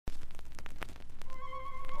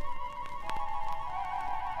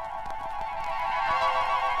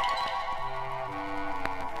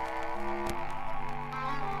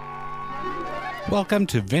Welcome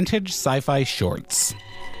to Vintage Sci-Fi Shorts.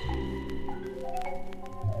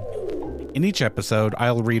 In each episode,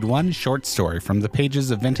 I'll read one short story from the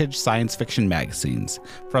pages of vintage science fiction magazines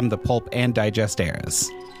from the pulp and digest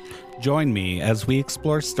eras. Join me as we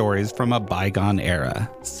explore stories from a bygone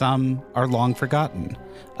era. Some are long forgotten.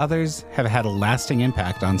 Others have had a lasting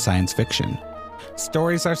impact on science fiction.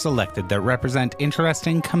 Stories are selected that represent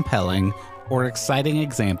interesting, compelling, or exciting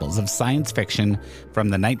examples of science fiction from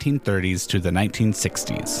the 1930s to the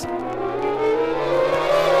 1960s.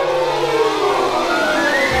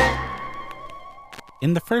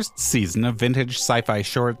 In the first season of Vintage Sci-Fi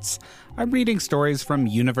Shorts, I'm reading stories from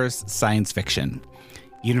Universe Science Fiction.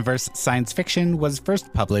 Universe Science Fiction was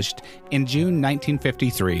first published in June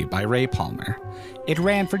 1953 by Ray Palmer. It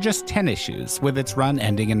ran for just 10 issues, with its run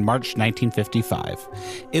ending in March 1955.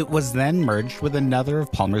 It was then merged with another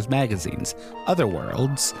of Palmer's magazines, Other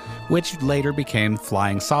Worlds, which later became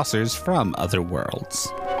Flying Saucers from Other Worlds.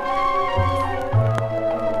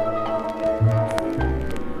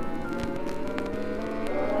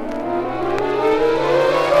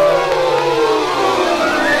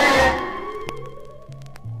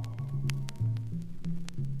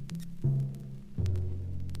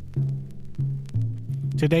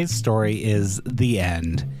 Today's story is The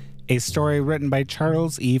End, a story written by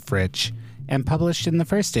Charles E. Fritch and published in the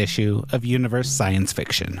first issue of Universe Science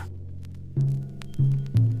Fiction.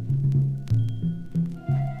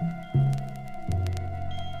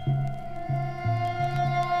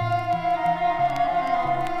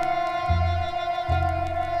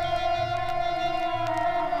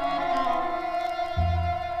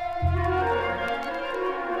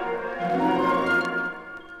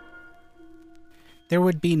 There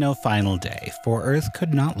would be no final day, for Earth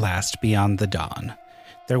could not last beyond the dawn.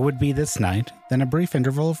 There would be this night, then a brief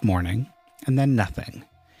interval of morning, and then nothing.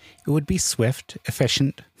 It would be swift,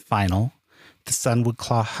 efficient, final. The sun would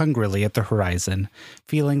claw hungrily at the horizon,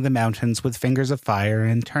 feeling the mountains with fingers of fire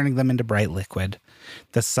and turning them into bright liquid.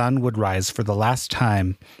 The sun would rise for the last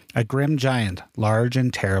time, a grim giant, large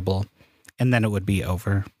and terrible, and then it would be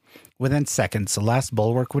over. Within seconds, the last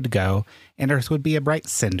bulwark would go, and Earth would be a bright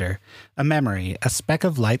cinder, a memory, a speck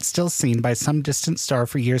of light still seen by some distant star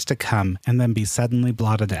for years to come, and then be suddenly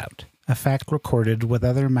blotted out, a fact recorded with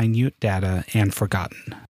other minute data and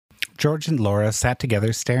forgotten. George and Laura sat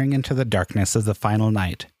together staring into the darkness of the final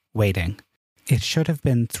night, waiting. "It should have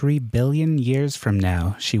been 3 billion years from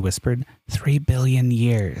now," she whispered. 3 billion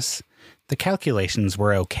years. "The calculations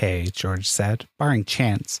were okay," George said, "barring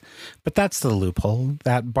chance. But that's the loophole,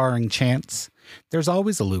 that barring chance. There's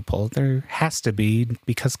always a loophole. There has to be,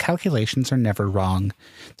 because calculations are never wrong.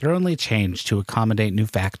 They're only changed to accommodate new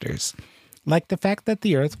factors. Like the fact that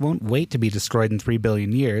the Earth won't wait to be destroyed in 3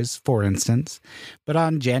 billion years, for instance, but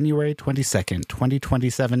on January 22nd,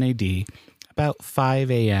 2027 AD, about 5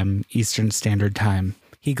 a.m. Eastern Standard Time."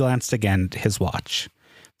 He glanced again at his watch.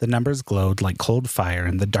 The numbers glowed like cold fire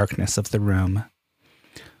in the darkness of the room.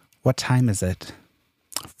 "What time is it?"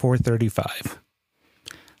 4:35.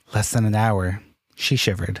 "Less than an hour." She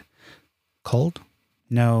shivered. "Cold?"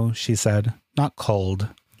 "No," she said, "not cold."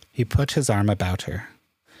 He put his arm about her.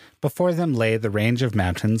 Before them lay the range of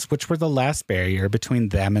mountains, which were the last barrier between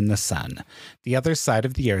them and the sun. The other side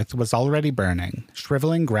of the earth was already burning,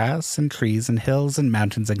 shriveling grass and trees and hills and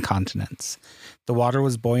mountains and continents. The water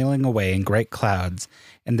was boiling away in great clouds,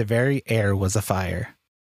 and the very air was afire.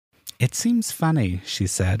 "It seems funny," she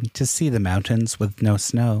said, "to see the mountains with no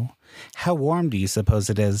snow. How warm do you suppose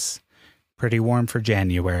it is?" "Pretty warm for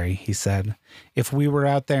January," he said. "If we were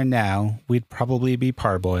out there now, we'd probably be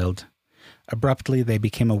parboiled." Abruptly, they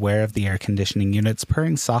became aware of the air conditioning units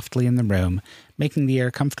purring softly in the room, making the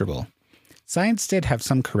air comfortable. Science did have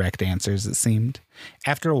some correct answers, it seemed.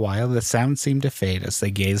 After a while, the sound seemed to fade as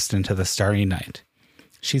they gazed into the starry night.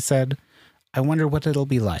 She said, "I wonder what it'll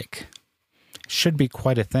be like." "Should be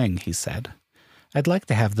quite a thing," he said. "I'd like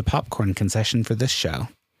to have the popcorn concession for this show."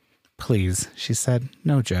 "Please," she said,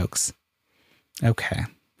 "no jokes." "Okay,"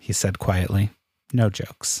 he said quietly, "no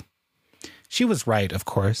jokes." She was right, of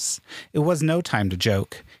course. It was no time to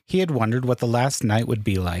joke. He had wondered what the last night would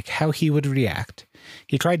be like, how he would react.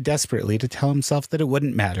 He tried desperately to tell himself that it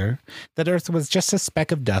wouldn't matter, that Earth was just a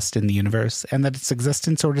speck of dust in the universe, and that its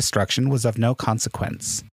existence or destruction was of no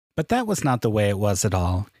consequence. But that was not the way it was at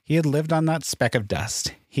all. He had lived on that speck of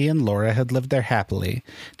dust. He and Laura had lived there happily,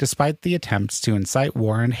 despite the attempts to incite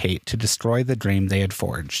war and hate to destroy the dream they had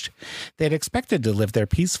forged. They had expected to live there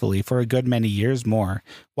peacefully for a good many years more,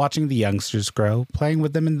 watching the youngsters grow, playing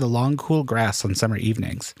with them in the long, cool grass on summer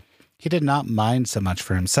evenings. He did not mind so much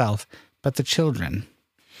for himself, but the children.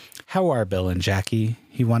 "How are Bill and Jackie?"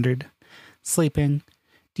 he wondered. "Sleeping.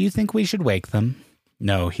 Do you think we should wake them?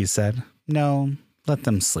 No, he said. No, let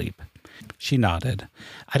them sleep. She nodded.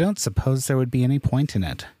 I don't suppose there would be any point in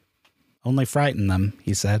it. Only frighten them,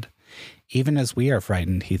 he said. Even as we are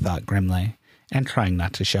frightened, he thought grimly, and trying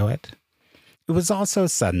not to show it. It was all so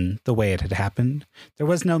sudden, the way it had happened. There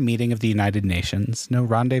was no meeting of the United Nations, no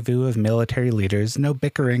rendezvous of military leaders, no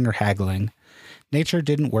bickering or haggling. Nature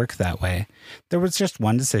didn't work that way. There was just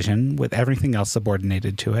one decision, with everything else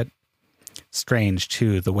subordinated to it. Strange,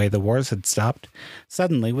 too, the way the wars had stopped.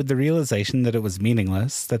 Suddenly, with the realization that it was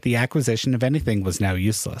meaningless, that the acquisition of anything was now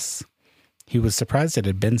useless. He was surprised it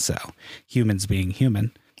had been so, humans being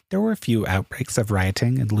human. There were a few outbreaks of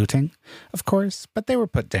rioting and looting, of course, but they were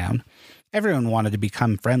put down. Everyone wanted to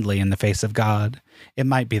become friendly in the face of God. It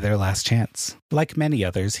might be their last chance. Like many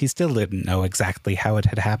others, he still didn't know exactly how it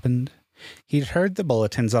had happened. He'd heard the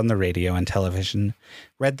bulletins on the radio and television,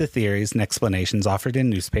 read the theories and explanations offered in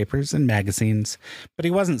newspapers and magazines, but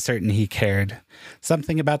he wasn't certain he cared.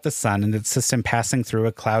 Something about the sun and its system passing through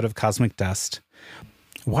a cloud of cosmic dust.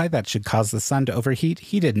 Why that should cause the sun to overheat,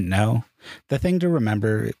 he didn't know. The thing to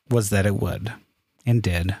remember was that it would. And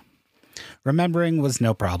did. Remembering was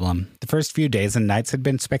no problem. The first few days and nights had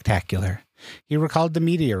been spectacular. He recalled the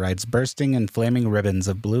meteorites bursting in flaming ribbons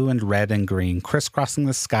of blue and red and green, crisscrossing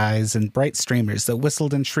the skies and bright streamers that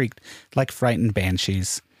whistled and shrieked like frightened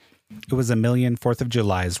banshees. It was 1,000,000 4th of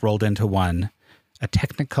Julys rolled into one, a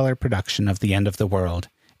Technicolor production of the end of the world.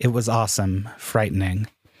 It was awesome, frightening.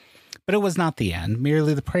 But it was not the end,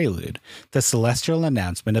 merely the prelude, the celestial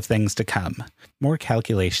announcement of things to come. More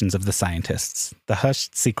calculations of the scientists, the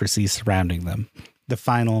hushed secrecy surrounding them, the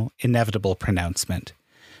final, inevitable pronouncement.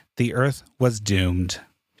 The Earth was doomed.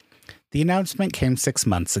 The announcement came 6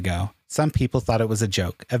 months ago. Some people thought it was a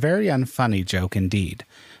joke, a very unfunny joke indeed,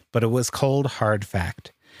 but it was cold, hard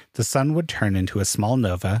fact. The sun would turn into a small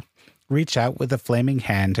nova, reach out with a flaming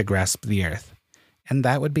hand to grasp the Earth. And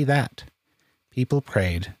that would be that. People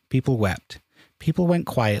prayed, people wept, people went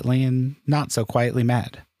quietly and not so quietly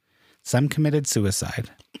mad. Some committed suicide,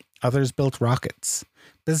 others built rockets.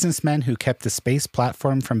 Businessmen who kept the space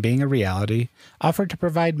platform from being a reality offered to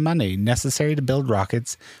provide money necessary to build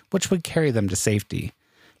rockets which would carry them to safety.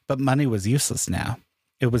 But money was useless now.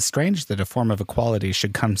 It was strange that a form of equality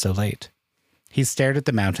should come so late. He stared at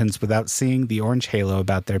the mountains without seeing the orange halo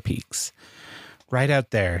about their peaks. Right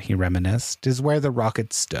out there, he reminisced, is where the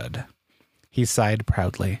rockets stood. He sighed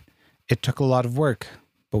proudly. It took a lot of work,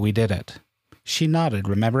 but we did it. She nodded,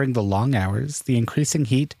 remembering the long hours, the increasing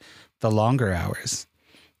heat, the longer hours.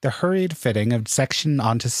 The hurried fitting of section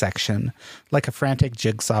onto section, like a frantic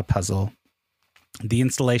jigsaw puzzle. The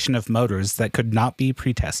installation of motors that could not be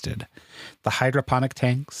pre-tested. The hydroponic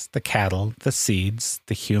tanks, the cattle, the seeds,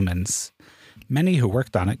 the humans. Many who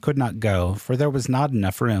worked on it could not go, for there was not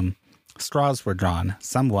enough room. Straws were drawn.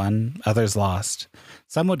 Some won, others lost.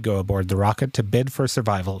 Some would go aboard the rocket to bid for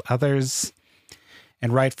survival. Others...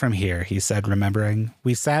 And right from here, he said, remembering,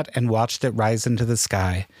 we sat and watched it rise into the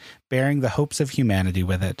sky, bearing the hopes of humanity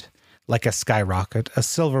with it. Like a skyrocket, a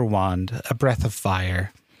silver wand, a breath of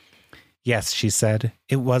fire. Yes, she said,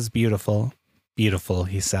 it was beautiful. Beautiful,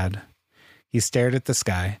 he said. He stared at the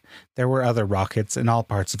sky. There were other rockets in all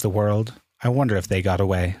parts of the world. I wonder if they got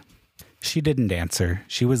away. She didn't answer.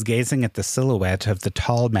 She was gazing at the silhouette of the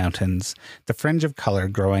tall mountains, the fringe of color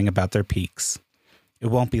growing about their peaks. It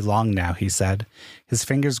won't be long now, he said. His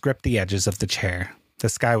fingers gripped the edges of the chair. The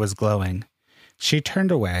sky was glowing. She turned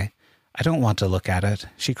away. I don't want to look at it,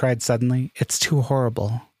 she cried suddenly. It's too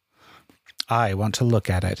horrible. I want to look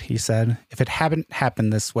at it, he said. If it hadn't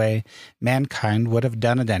happened this way, mankind would have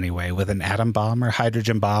done it anyway, with an atom bomb or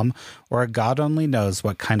hydrogen bomb, or a God only knows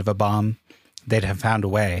what kind of a bomb. They'd have found a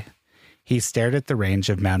way. He stared at the range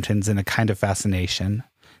of mountains in a kind of fascination.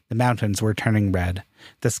 The mountains were turning red.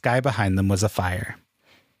 The sky behind them was afire.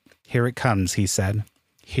 Here it comes, he said.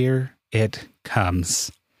 Here it comes.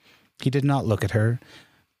 He did not look at her,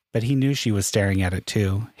 but he knew she was staring at it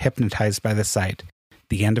too, hypnotized by the sight.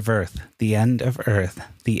 The end of Earth, the end of Earth,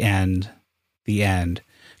 the end, the end.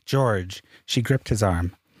 George, she gripped his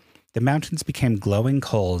arm. The mountains became glowing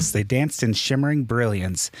coals. They danced in shimmering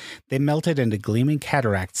brilliance. They melted into gleaming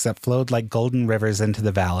cataracts that flowed like golden rivers into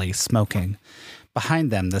the valley, smoking.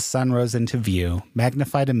 Behind them, the sun rose into view,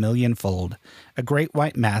 magnified 1,000,000-fold, a great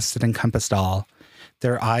white mass that encompassed all.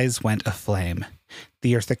 Their eyes went aflame.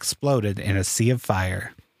 The earth exploded in a sea of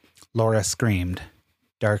fire. Laura screamed.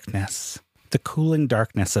 Darkness. The cooling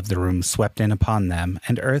darkness of the room swept in upon them,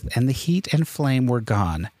 and earth and the heat and flame were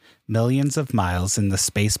gone, millions of miles in the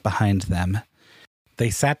space behind them. They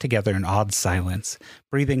sat together in awed silence,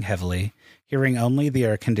 breathing heavily. hearing only the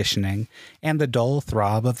air conditioning and the dull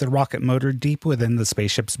throb of the rocket motor deep within the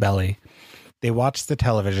spaceship's belly. They watched the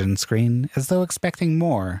television screen as though expecting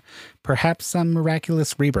more, perhaps some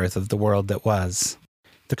miraculous rebirth of the world that was.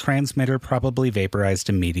 The transmitter probably vaporized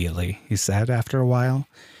immediately, he said after a while.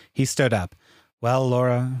 He stood up. Well,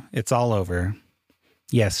 Laura, it's all over.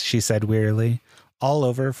 Yes, she said wearily. All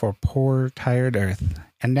over for poor, tired Earth.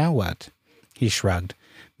 And now what? He shrugged.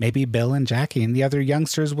 Maybe Bill and Jackie and the other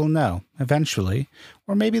youngsters will know, eventually.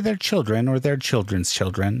 Or maybe their children or their children's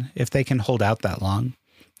children, if they can hold out that long.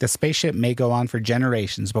 The spaceship may go on for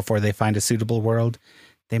generations before they find a suitable world.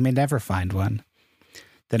 They may never find one.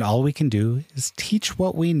 Then all we can do is teach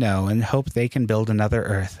what we know and hope they can build another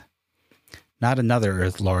Earth. Not another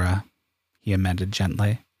Earth, Laura, he amended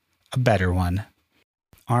gently. A better one.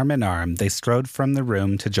 Arm in arm, they strode from the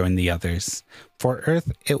room to join the others. For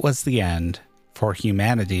Earth, it was the end. For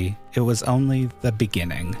humanity, it was only the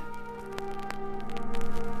beginning.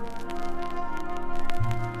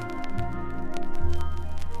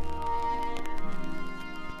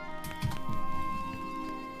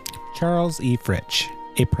 Charles E. Fritch,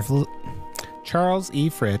 a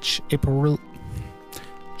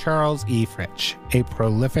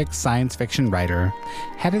prolific science fiction writer,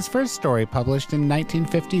 had his first story published in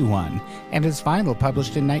 1951 and his final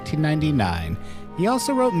published in 1999. He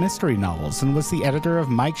also wrote mystery novels and was the editor of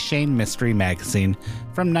Mike Shane Mystery Magazine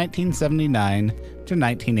from 1979 to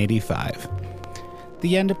 1985.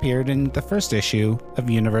 The End appeared in the first issue of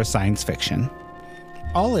Universe Science Fiction.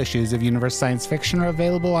 All issues of Universe Science Fiction are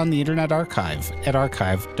available on the Internet Archive at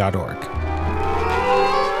archive.org.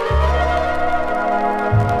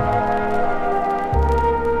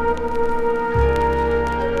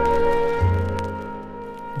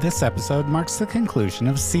 This episode marks the conclusion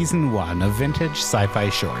of Season 1 of Vintage Sci-Fi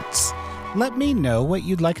Shorts. Let me know what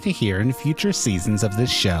you'd like to hear in future seasons of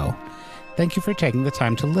this show. Thank you for taking the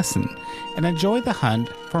time to listen, and enjoy the hunt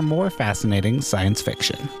for more fascinating science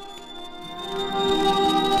fiction.